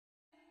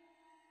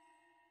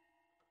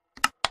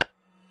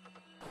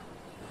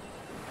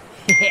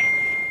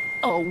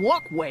A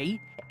walkway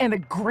and a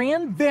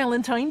grand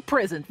Valentine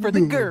present for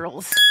the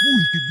girls.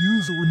 We could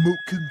use a remote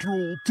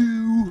control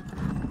too.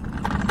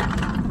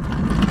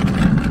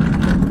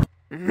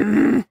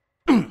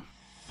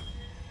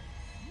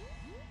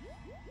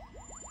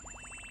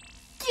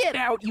 Get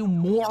out, you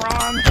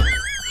moron!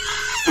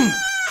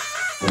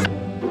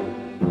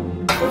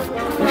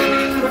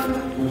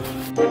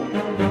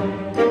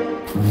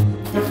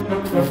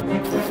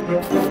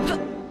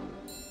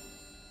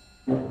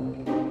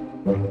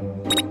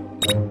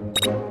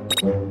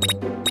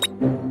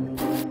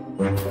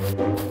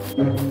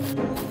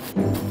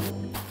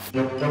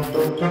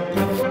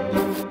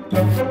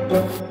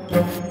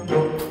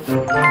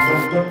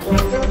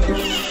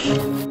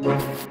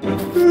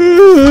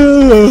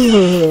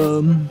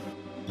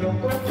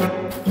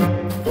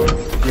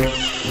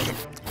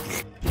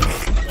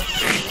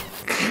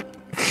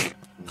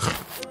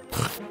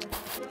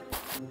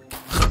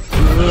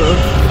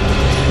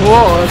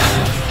 Boss,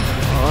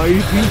 I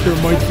think there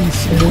might be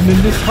someone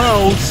in this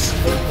house.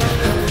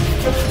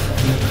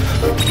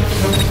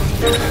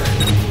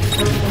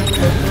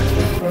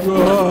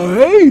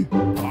 Hey,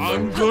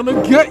 I'm gonna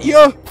get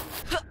ya.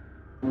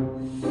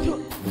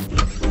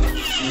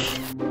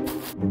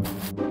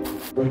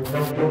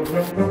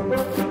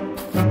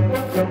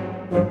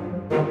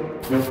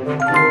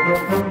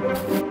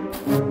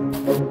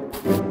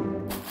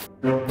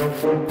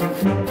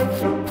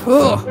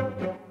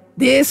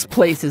 This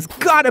place has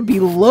gotta be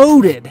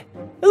loaded.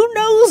 Who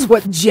knows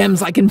what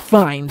gems I can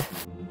find?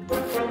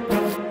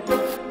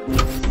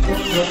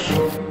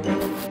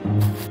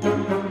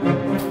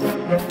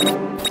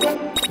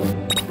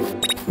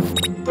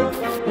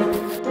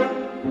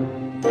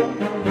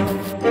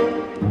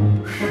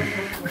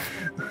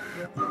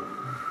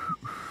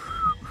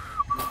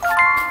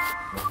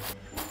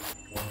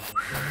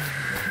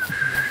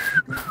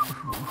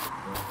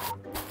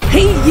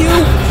 Hey, you!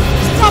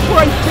 Stop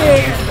right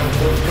there!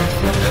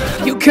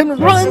 You can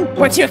run,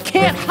 but you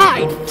can't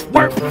hide,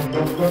 twerp!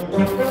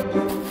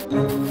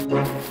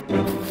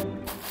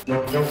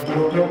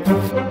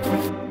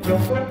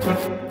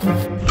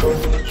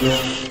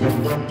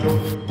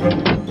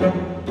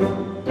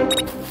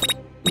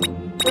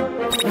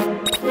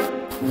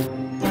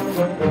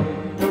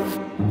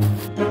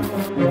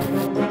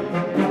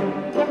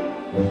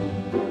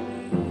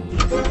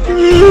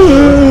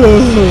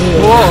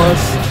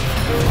 Boss,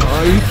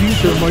 I think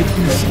there might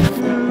be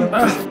some...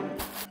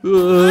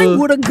 I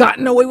would have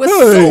gotten away with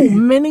so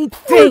many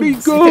things where'd he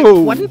go? if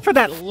it wasn't for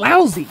that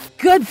lousy,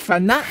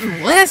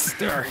 good-for-nothing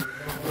Lester.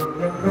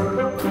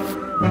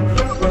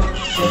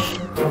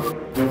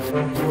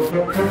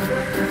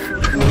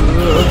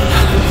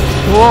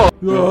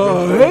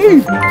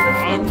 Hey,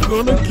 I'm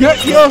gonna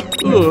get ya.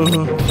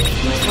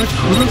 I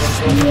could have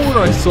sworn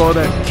I saw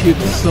that kid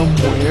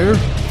somewhere.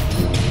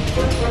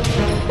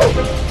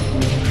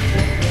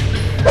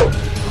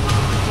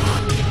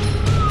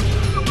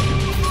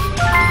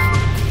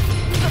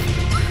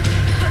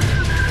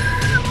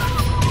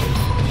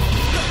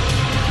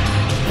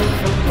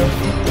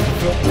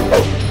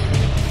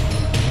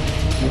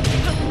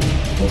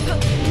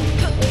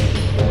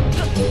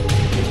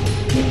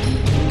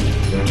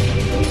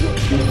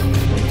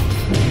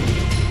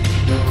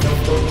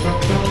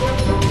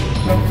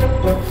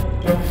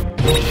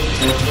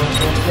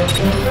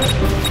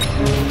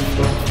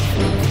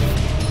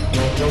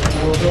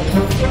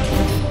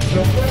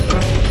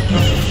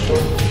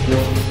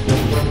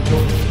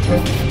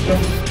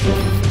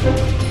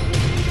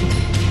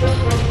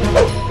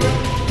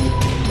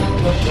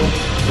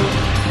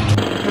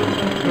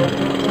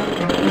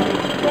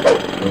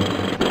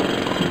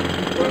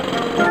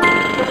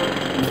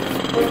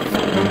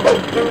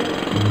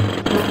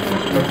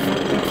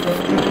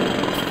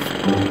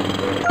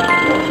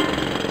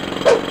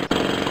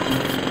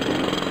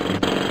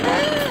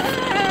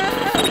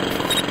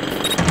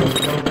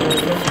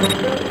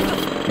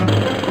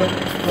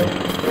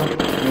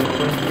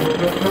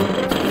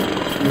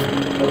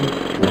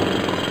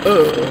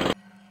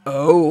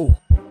 Oh.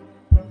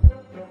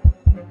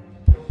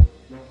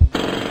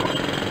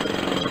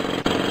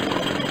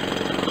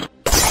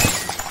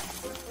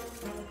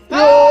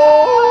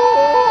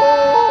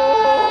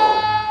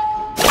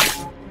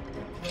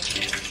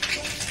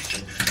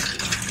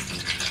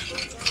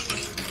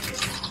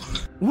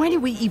 Why do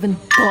we even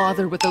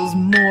bother with those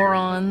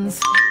morons?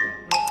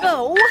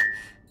 Oh,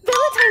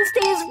 Valentine's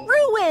Day is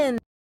ruined!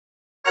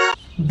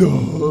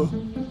 Duh.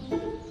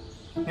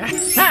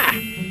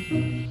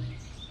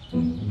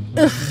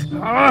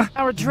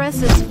 Our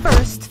dress is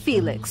first,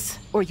 Felix,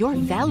 or your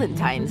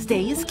Valentine's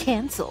Day is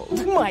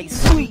canceled. My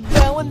sweet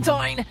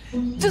Valentine!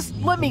 Just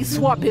let me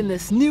swap in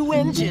this new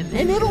engine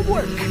and it'll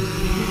work.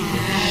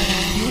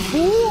 You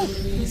fool!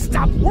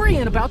 Stop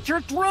worrying about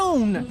your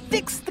drone!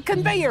 Fix the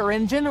conveyor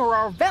engine or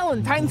our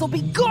Valentines will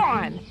be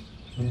gone!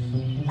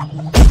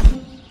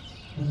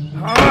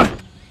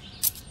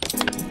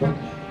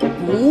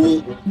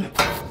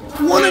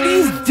 One of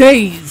these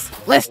days,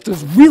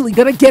 Lester's really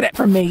gonna get it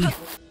from me.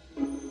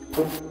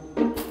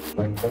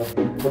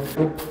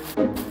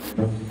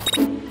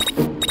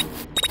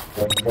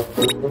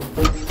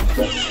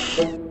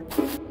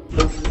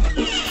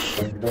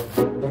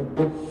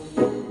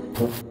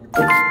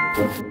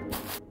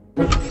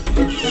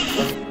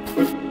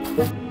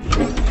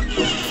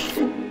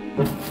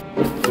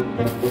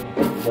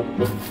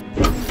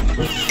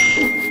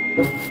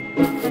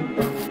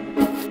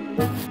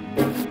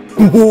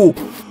 Oh,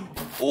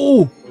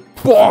 oh,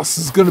 boss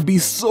is gonna be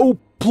so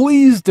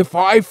pleased if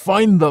I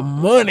find the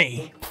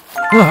money.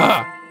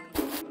 Haha.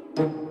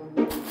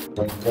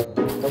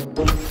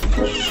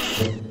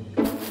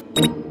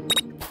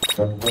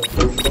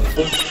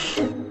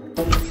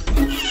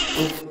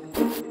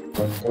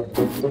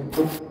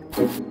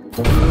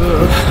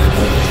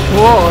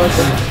 Boss,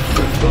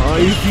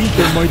 I think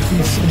there might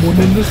be someone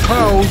in this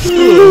house. I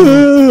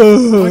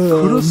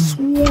could have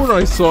sworn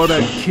I saw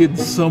that kid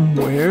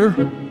somewhere.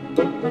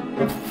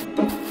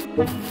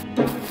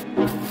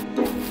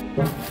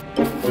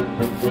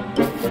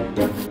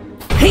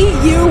 Hey,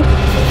 you!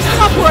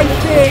 Stop right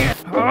there!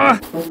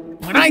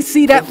 When I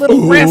see that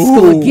little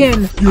rascal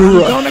again,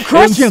 You're I'm gonna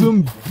crush him!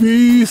 handsome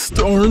beast,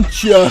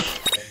 aren't ya?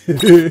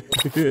 Hey,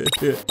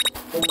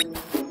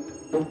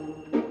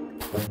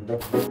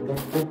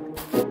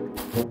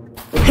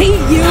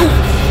 you!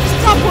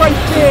 Stop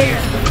right there!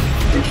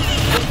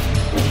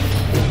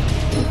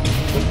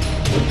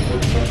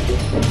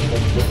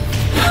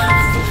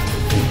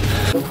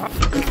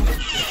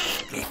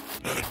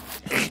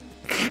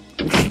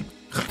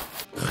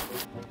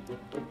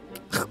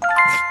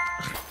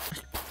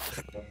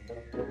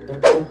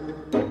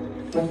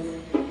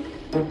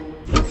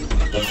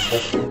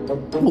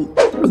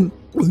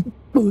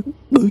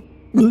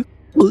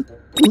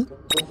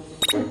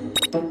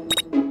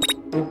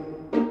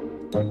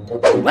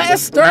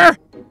 Lester!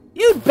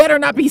 You'd better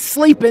not be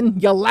sleeping,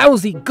 you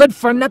lousy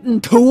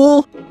good-for-nothing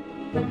tool!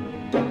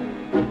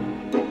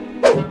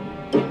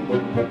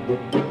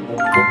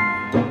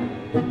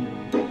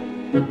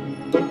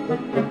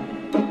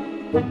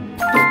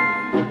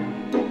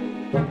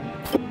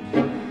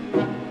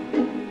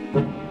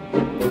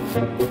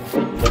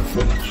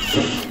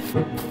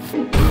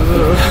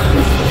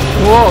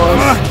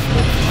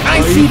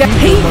 I see that.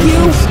 Hey,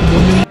 you!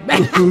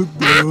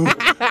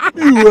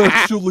 You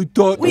actually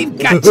thought We've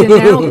got you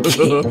now,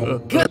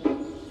 kid. Good.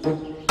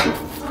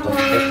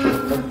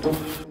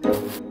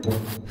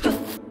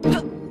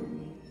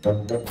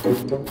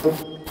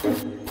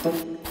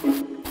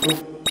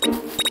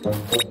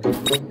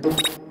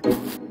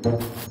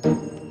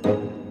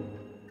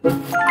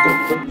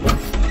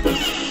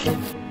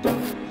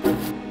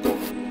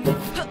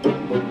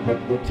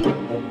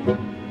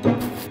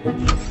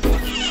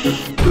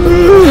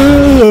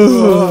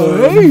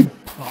 Hey,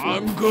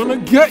 I'm gonna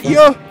get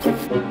ya.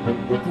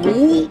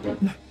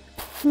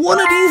 One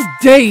of these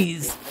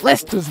days,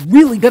 Lester's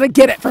really gonna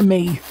get it from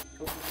me.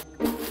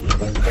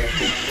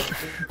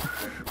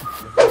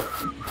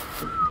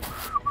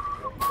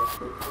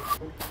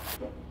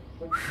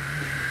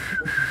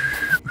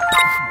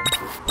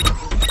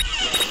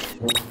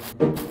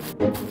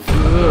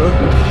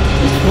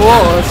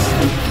 Boss,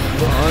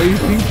 I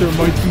think there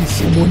might be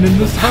someone in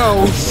this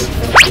house.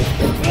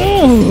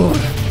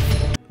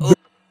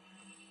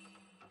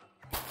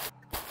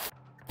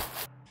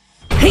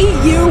 Hey,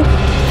 you!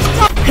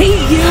 Stop! Hey,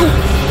 you!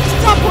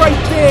 Stop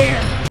right there!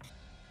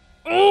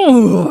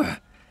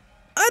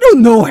 I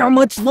don't know how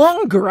much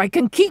longer I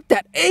can keep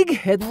that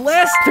egghead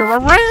Lester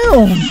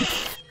around.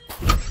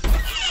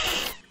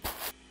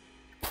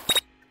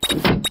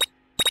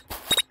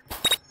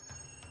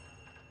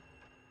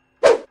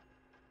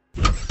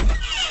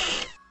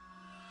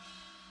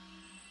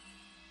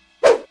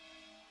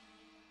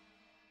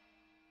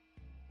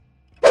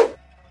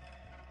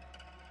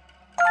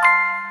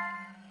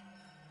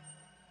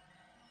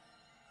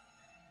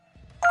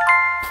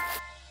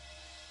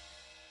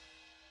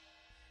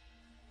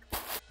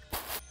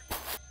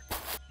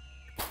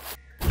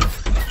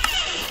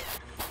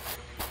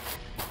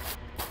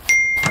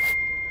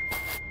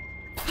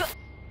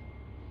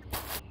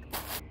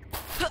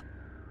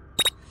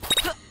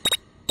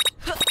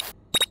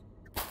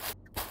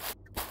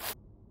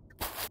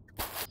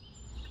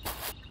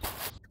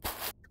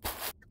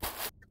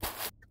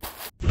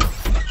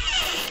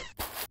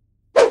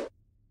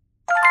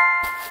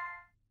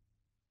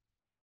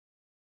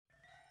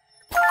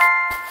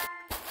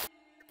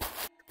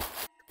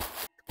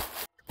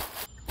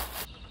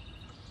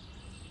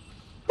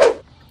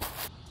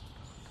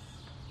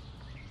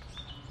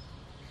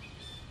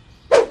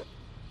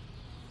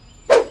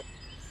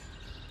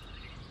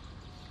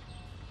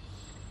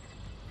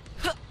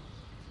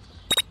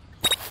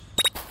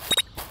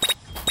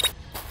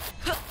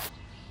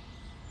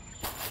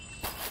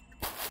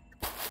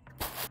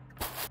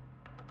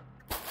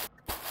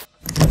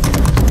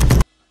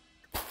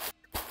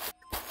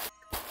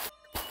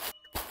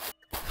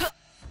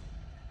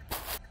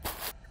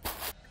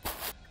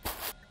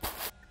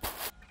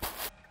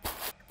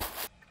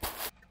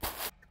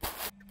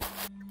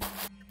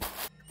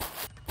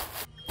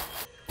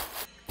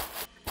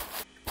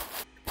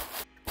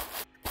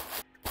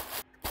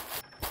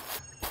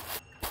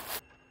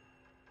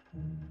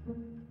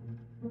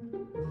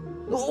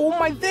 Oh,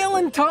 my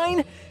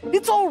Valentine!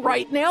 It's all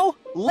right now.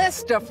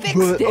 Lester fixed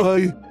But it.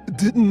 I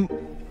didn't.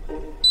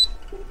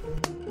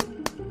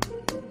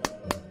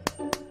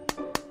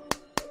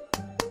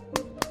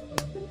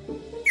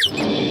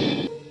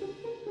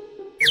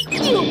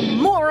 You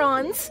moron!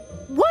 ones.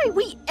 Why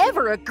we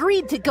ever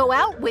agreed to go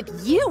out with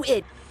you,